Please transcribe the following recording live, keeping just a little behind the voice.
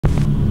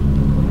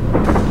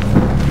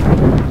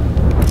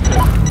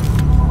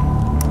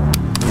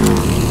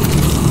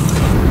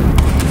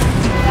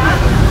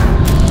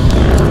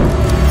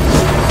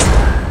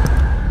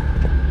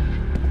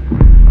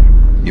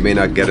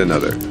may not get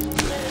another.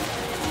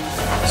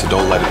 So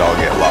don't let it all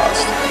get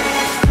lost.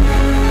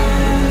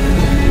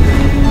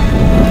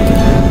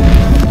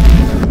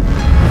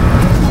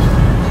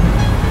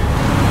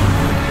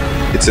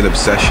 It's an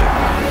obsession.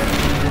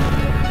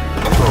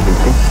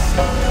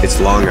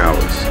 It's long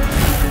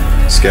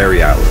hours,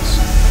 scary hours.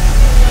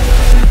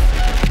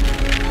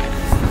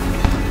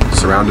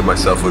 Surrounded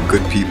myself with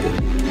good people,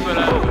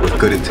 with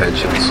good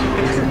intentions.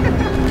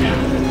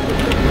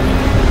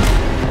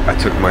 I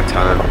took my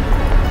time,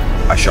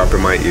 I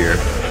sharpened my ear,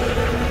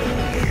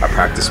 I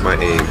practiced my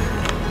aim.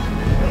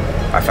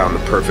 I found the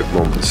perfect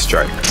moment to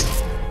strike.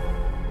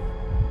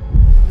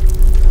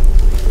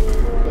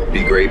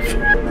 Be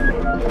grateful.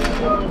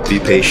 Be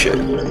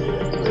patient.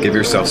 Give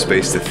yourself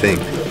space to think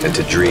and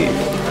to dream.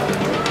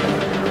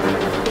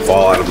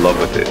 Fall out of love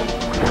with it.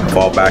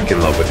 Fall back in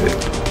love with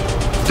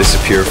it.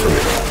 Disappear from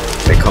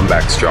it and come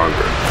back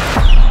stronger.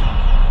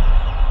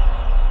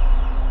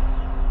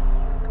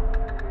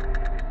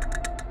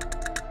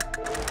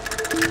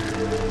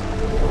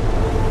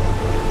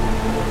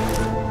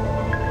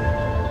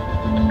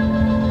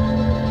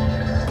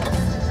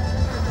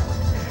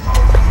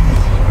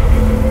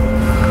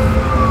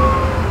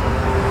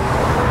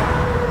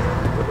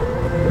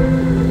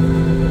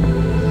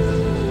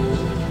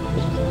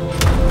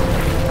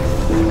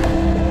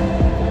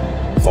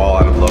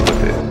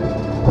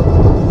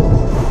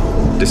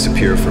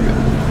 Disappear from it,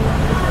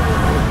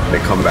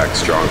 and come back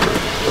stronger.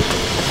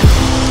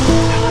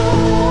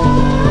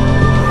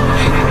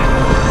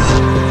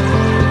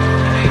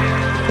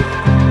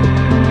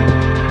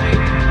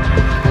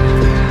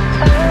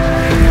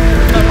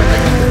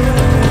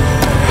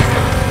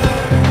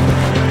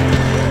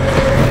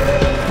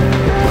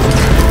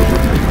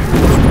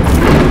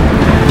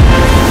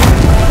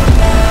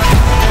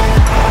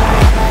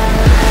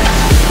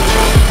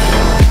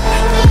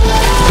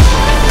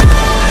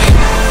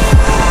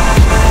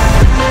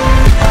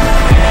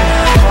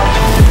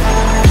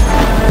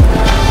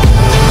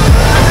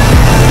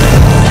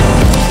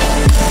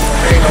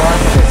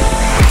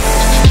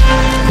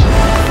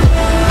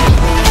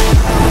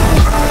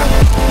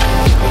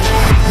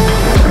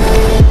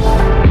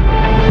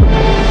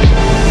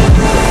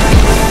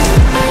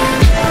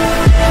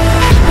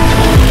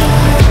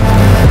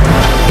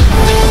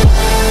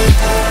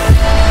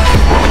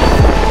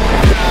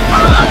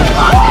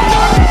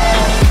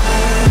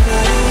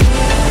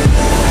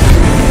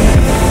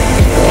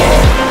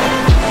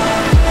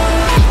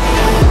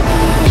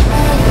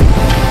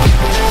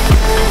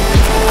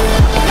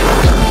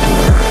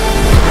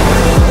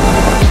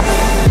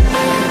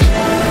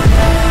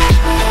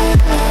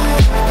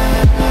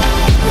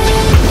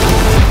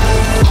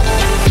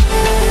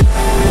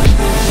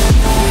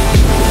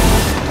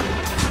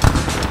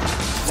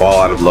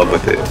 Fall out of love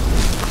with it,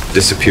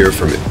 disappear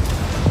from it,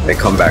 and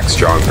come back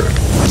stronger.